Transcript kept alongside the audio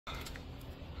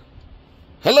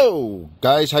Hello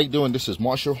guys, how you doing? This is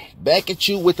Marshall back at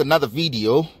you with another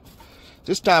video.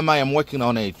 This time I am working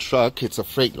on a truck. It's a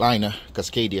Freightliner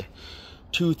Cascadia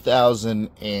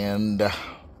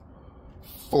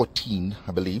 2014,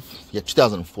 I believe. Yeah,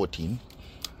 2014.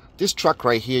 This truck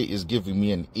right here is giving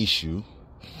me an issue.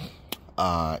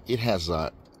 It has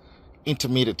a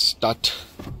intermittent start.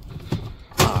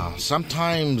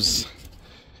 Sometimes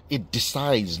it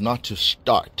decides not to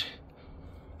start.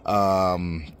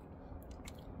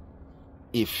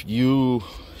 If you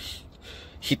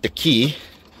hit the key,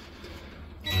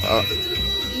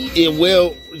 it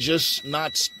will just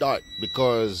not start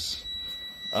because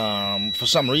for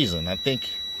some reason, I think,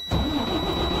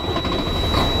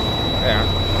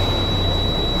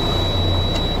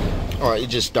 or it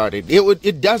just started.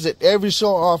 It does it every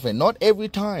so often, not every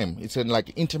time. It's a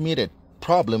like intermittent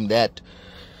problem that,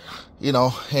 you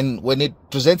know, and when it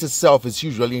presents itself, it's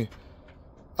usually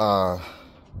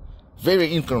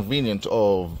very inconvenient,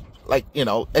 of like, you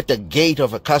know, at the gate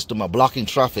of a customer blocking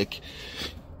traffic,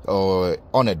 or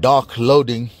on a dock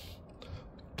loading,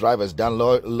 drivers down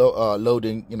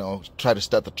loading, you know, try to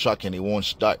start the truck and it won't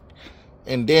start.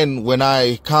 And then when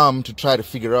I come to try to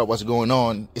figure out what's going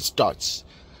on, it starts.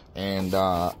 And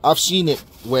I've seen it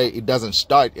where it doesn't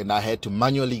start and I had to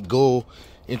manually go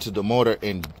into the motor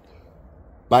and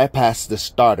bypass the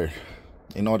starter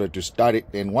in order to start it.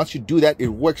 And once you do that, it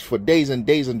works for days and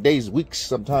days and days, weeks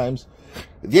sometimes.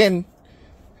 Then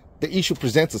the issue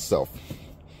presents itself.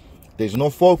 There's no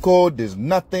fault code, there's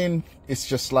nothing. It's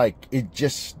just like it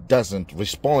just doesn't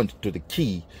respond to the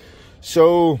key.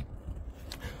 So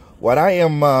what I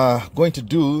am going to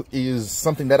do is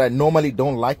something that I normally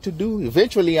don't like to do.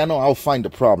 Eventually I know I'll find the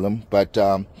problem, but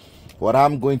what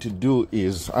I'm going to do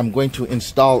is I'm going to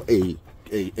install a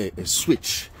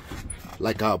switch,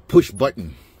 like a push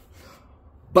button.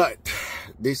 But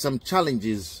there's some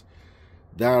challenges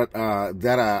that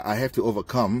I have to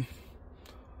overcome.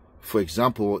 For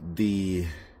example,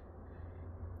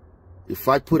 if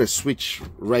I put a switch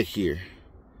right here,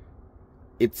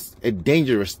 it's a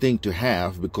dangerous thing to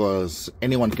have because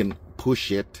anyone can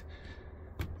push it,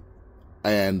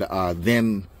 and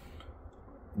then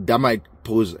that might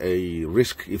pose a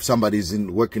risk if somebody's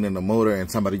working in the motor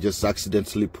and somebody just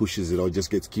accidentally pushes it or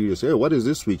just gets curious, hey, what is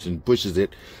this switch, and pushes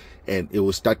it, and it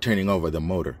will start turning over the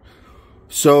motor.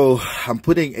 So I'm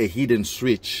putting a hidden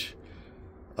switch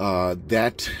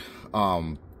that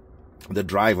the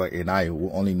driver and I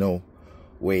will only know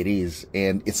where it is,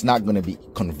 and it's not going to be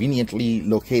conveniently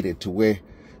located to where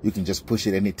you can just push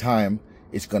it anytime.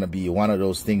 It's going to be one of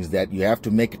those things that you have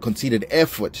to make a considered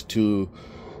effort to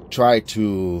try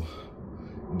to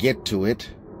get to it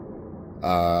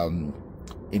in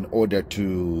order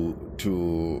to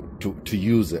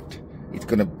use it. It's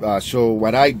gonna so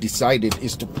what I decided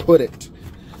is to put it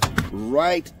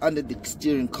right under the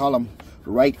steering column,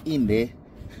 right in there,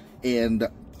 and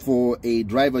for a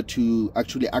driver to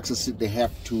actually access it, they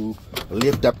have to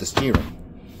lift up the steering.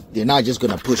 They're not just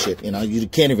gonna push it, you know, you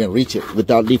can't even reach it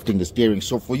without lifting the steering.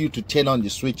 So for you to turn on the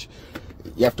switch,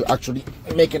 you have to actually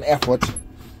make an effort.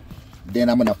 Then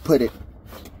I'm gonna put it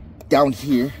down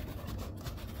here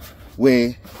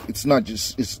where it's not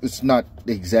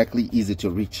exactly easy to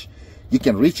reach. You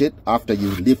can reach it after you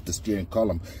lift the steering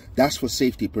column. That's for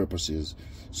safety purposes.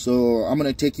 So I'm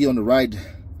gonna take you on the ride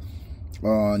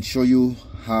and show you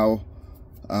how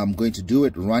I'm going to do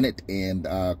it, run it, and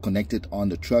connect it on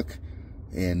the truck,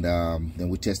 and then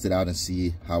we test it out and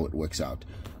see how it works out.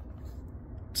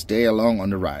 Stay along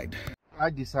on the ride. I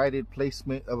decided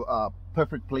placement of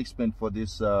perfect placement for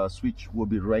this switch will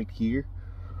be right here.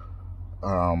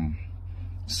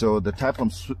 So the type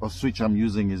of switch I'm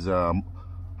using is I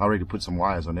already put some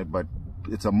wires on it, but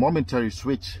it's a momentary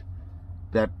switch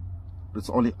that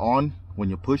it's only on when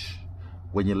you push.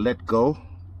 When you let go,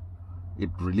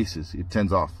 it releases, it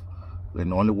turns off,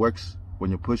 and only works when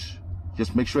you push.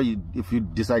 Just make sure you, if you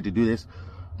decide to do this,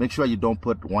 make sure you don't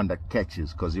put one that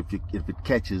catches, because if it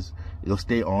catches, it'll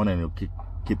stay on and it'll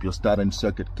keep your starting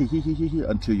circuit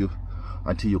until you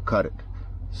cut it.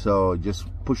 So just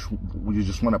push. You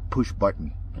just want to push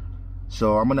button.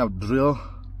 So I'm gonna drill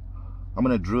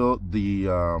the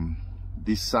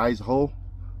this size hole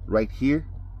right here,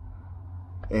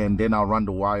 and then I'll run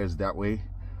the wires that way,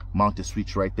 mount the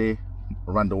switch right there,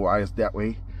 run the wires that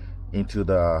way into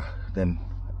the, then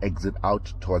exit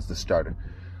out towards the starter,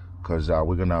 because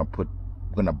we're gonna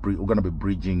be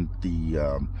bridging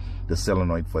the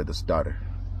solenoid for the starter.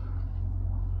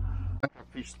 I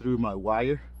fished through my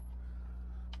wire.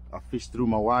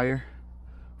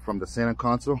 From the center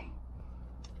console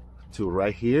to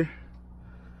right here,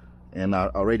 and I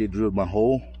already drilled my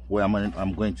hole where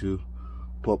I'm going to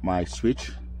put my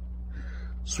switch.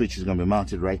 Switch is gonna be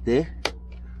mounted right there.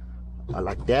 I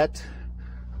like that.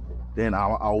 Then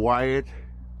I'll wire it,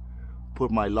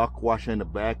 put my lock washer in the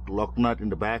back, lock nut in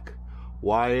the back,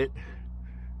 wire it,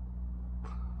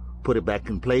 put it back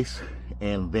in place,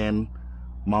 and then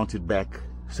mount it back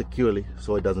securely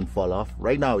so it doesn't fall off.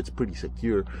 Right now it's pretty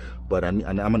secure, but I'm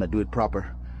gonna do it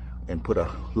proper and put a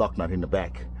lock nut in the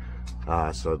back.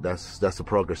 So that's the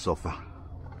progress so far.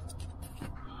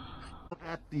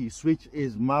 The switch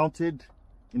is mounted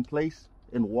in place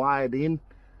and wired in.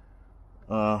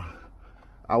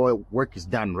 Our work is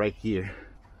done right here.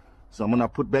 So I'm gonna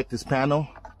put back this panel.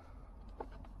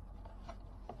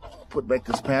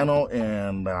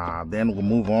 And then we'll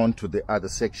move on to the other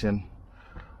section,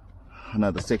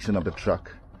 another section of the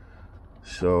truck,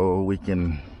 so we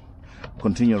can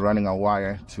continue running our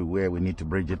wire to where we need to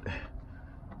bridge it.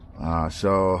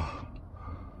 So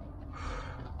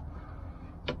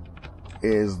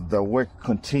as the work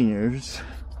continues,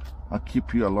 I'll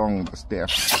keep you along the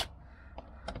steps.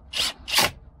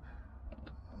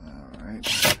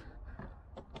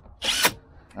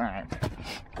 All right,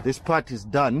 this part is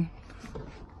done.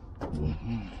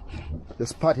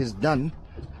 This part is done.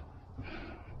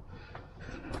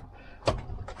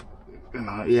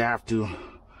 You have to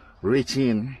reach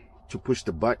in to push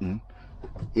the button.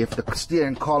 If the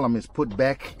steering column is put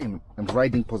back in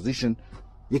riding position,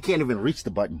 you can't even reach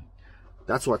the button.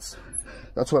 That's what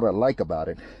I like about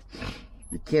it.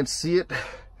 You can't see it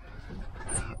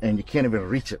and you can't even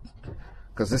reach it,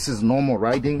 because this is normal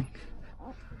riding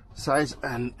size,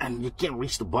 and you can't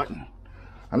reach the button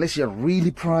unless you're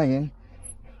really prying.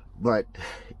 But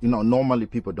you know, normally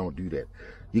people don't do that.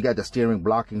 You got the steering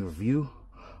blocking view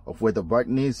of where the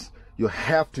button is. You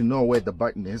have to know where the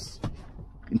button is,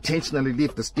 intentionally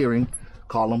lift the steering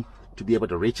column to be able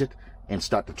to reach it and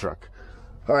start the truck.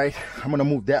 All right, I'm gonna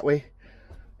move that way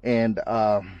and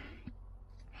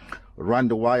run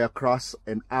the wire across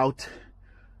and out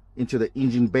into the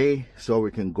engine bay so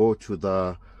we can go to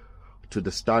the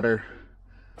starter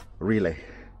relay.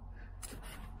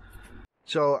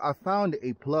 So I found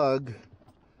a plug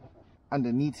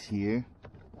underneath here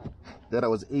that I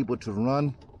was able to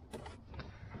run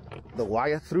the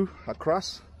wire through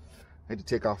across. I had to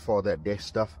take off all that dash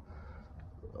stuff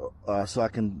so I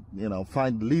can, you know,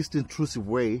 find the least intrusive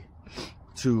way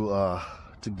to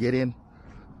get in.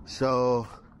 So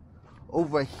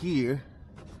over here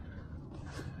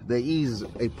there is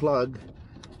a plug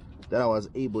that I was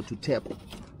able to tap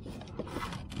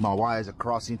my wires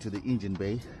across into the engine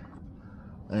bay,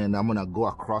 and I'm gonna go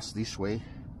across this way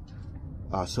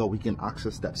so we can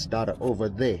access that starter over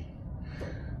there.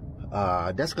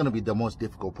 That's gonna be the most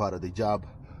difficult part of the job.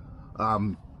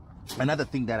 Another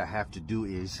thing that I have to do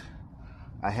is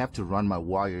I have to run my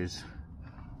wires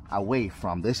away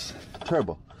from this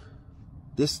turbo.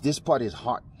 This part is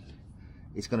hot.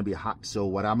 It's gonna be hot. So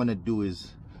what I'm gonna do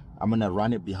is I'm gonna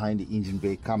run it behind the engine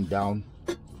bay, come down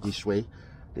this way,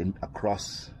 then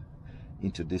across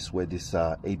into this way. This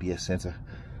ABS sensor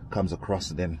comes across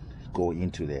and then go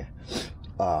into there.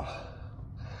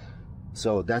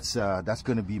 So that's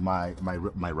gonna be my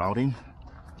routing.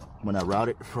 I'm gonna route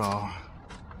it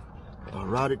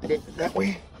that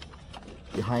way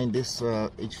behind this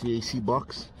HVAC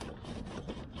box.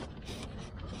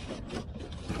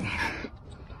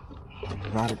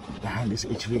 Route it behind this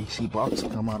HVAC box,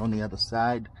 come out on the other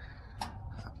side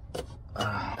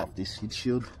of this heat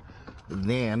shield,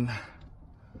 then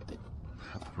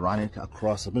run it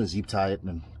across. I'm gonna zip tie it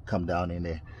and come down in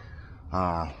there.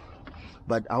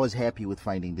 But I was happy with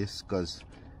finding this because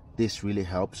this really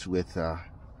helps with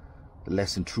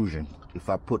less intrusion. If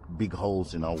I put big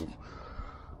holes, you know,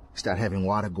 start having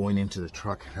water going into the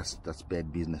truck, that's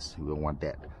bad business. We don't want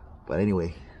that. But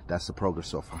anyway, that's the progress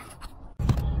so far.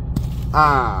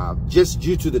 Just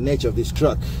due to the nature of this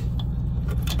truck,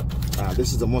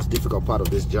 this is the most difficult part of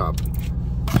this job,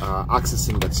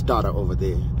 accessing that starter over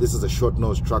there. This is a short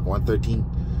nose truck, 113,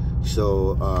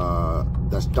 so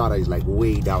the starter is like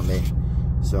way down there.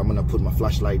 So I'm gonna put my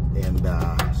flashlight and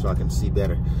so I can see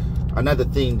better. Another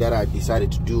thing that I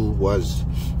decided to do was,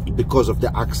 because of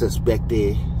the access back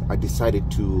there, I decided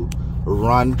to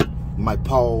run my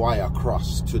power wire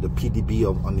across to the PDB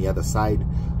on the other side,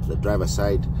 the driver's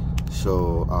side.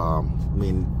 So I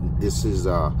mean, this is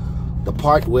the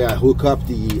part where I hook up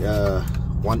the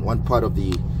one part of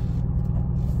the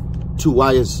two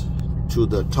wires to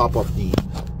the top of the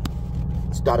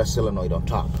starter solenoid on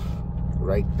top,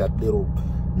 right? That little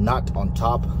nut on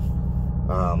top,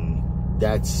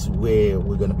 that's where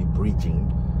we're gonna be bridging.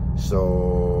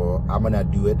 So I'm gonna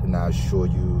do it and I'll show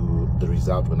you the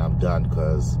result when I'm done,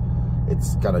 because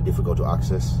it's kind of difficult to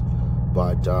access.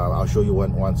 but I'll show you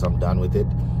once I'm done with it.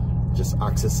 Just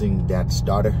accessing that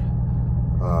starter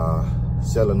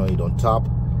solenoid on top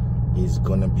is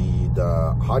gonna be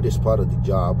the hardest part of the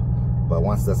job, but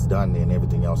once that's done, then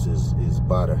everything else is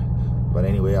butter. But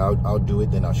anyway, I'll do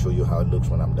it, then I'll show you how it looks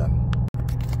when I'm done.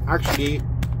 Actually,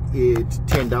 it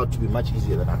turned out to be much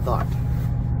easier than I thought.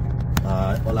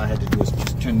 All I had to do was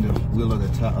just turn the wheel of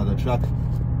the truck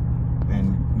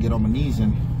and get on my knees,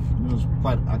 and it was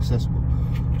quite accessible.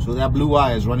 So that blue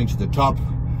wire is running to the top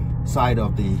side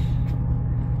of the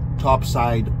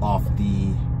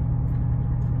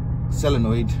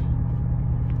solenoid,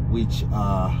 which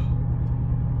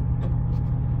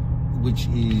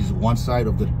is one side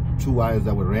of the 2 wires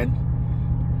that were ran.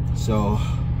 So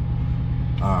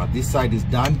this side is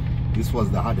done. This was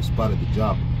the hardest part of the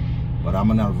job, but I'm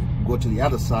gonna go to the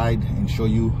other side and show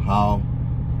you how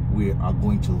we are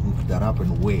going to hook that up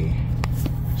and weigh.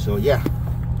 So yeah,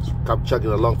 it's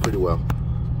chugging along pretty well.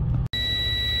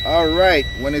 All right,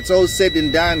 when it's all said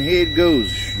and done, here it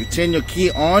goes. You turn your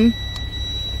key on,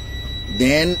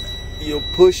 then you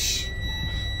push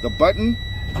the button,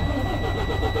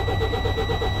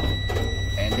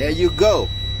 and there you go.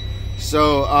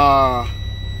 So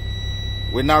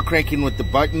we're now cranking with the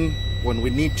button when we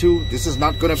need to. This is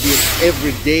not going to be an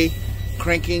everyday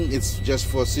cranking. It's just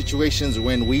for situations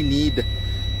when we need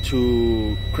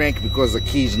to crank because the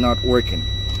key is not working.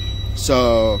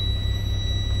 So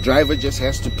driver just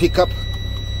has to pick up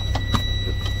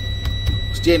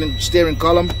the steering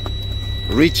column,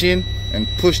 reach in and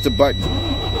push the button,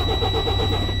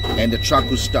 and the truck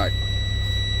will start.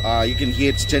 You can hear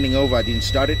it's turning over. I didn't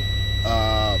start it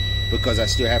because I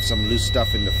still have some loose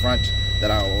stuff in the front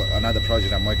that another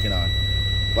project I'm working on.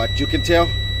 But you can tell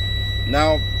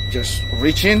now, just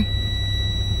reach in,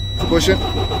 push it,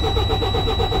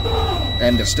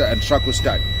 and the truck will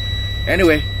start.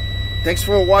 Anyway, thanks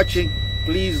for watching.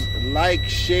 Please like,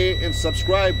 share, and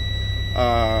subscribe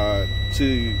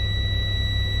to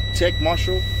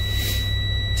Tech_Marshall,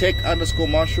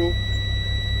 Tech_Marshall,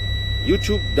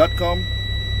 YouTube.com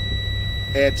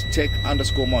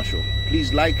 @Tech_Marshall.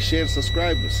 Please like, share, and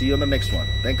subscribe. See you on the next one.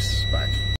 Thanks. Bye.